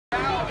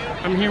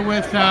I'm here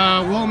with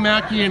Will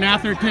Mackie in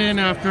Atherton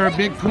after a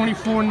big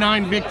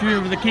 24-9 victory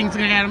over the Kings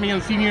Academy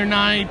on senior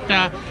night.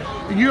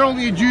 You're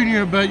only a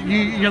junior, but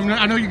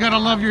I know you gotta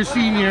love your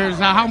seniors.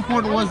 How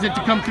important was it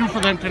to come through for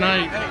them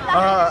tonight?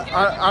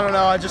 I don't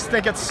know. I just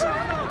think it's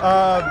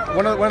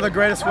one of the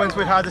greatest wins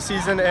we've had this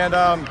season, and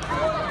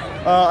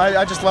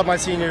I just love my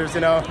seniors.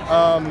 You know,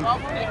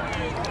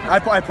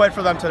 I played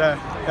for them today.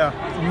 Yeah.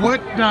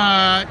 What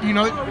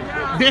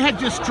they had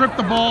just stripped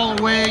the ball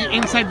away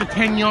inside the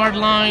 10-yard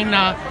line.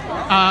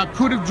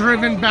 Could have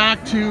driven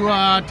back to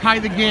tie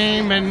the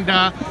game, and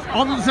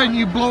all of a sudden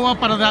you blow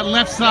up out of that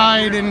left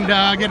side and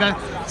get a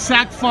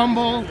sack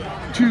fumble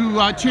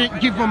to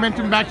give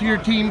momentum back to your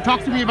team.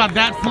 Talk to me about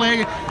that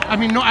play. I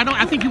mean, no,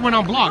 I think you went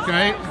on block,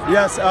 right?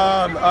 Yes.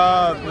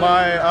 I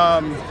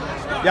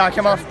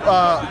came off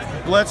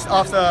blitzed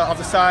off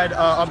the side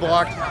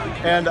unblocked,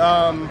 and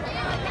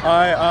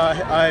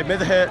I made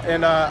the hit,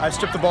 and I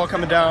stripped the ball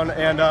coming down,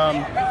 and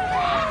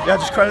yeah,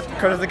 just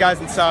credit the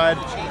guys inside.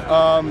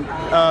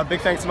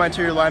 Big thanks to my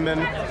interior linemen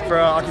for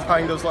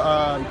occupying those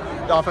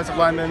the offensive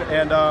linemen,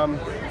 and I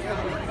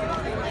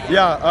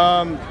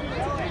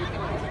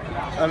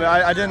mean,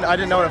 I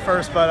didn't know it at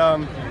first, but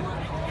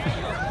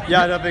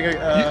yeah, I think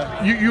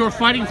you were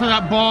fighting for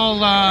that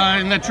ball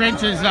in the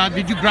trenches.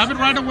 Did you grab it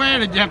right away, or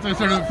did you have to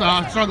sort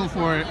of struggle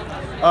for it?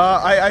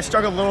 I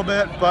struggled a little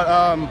bit, but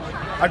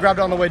I grabbed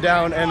it on the way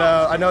down, and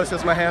I noticed it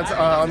was my hands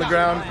on the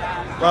ground.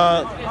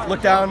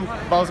 Looked down,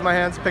 ball was in my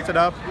hands, picked it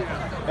up,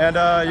 and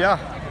yeah.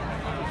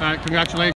 All right, congratulations.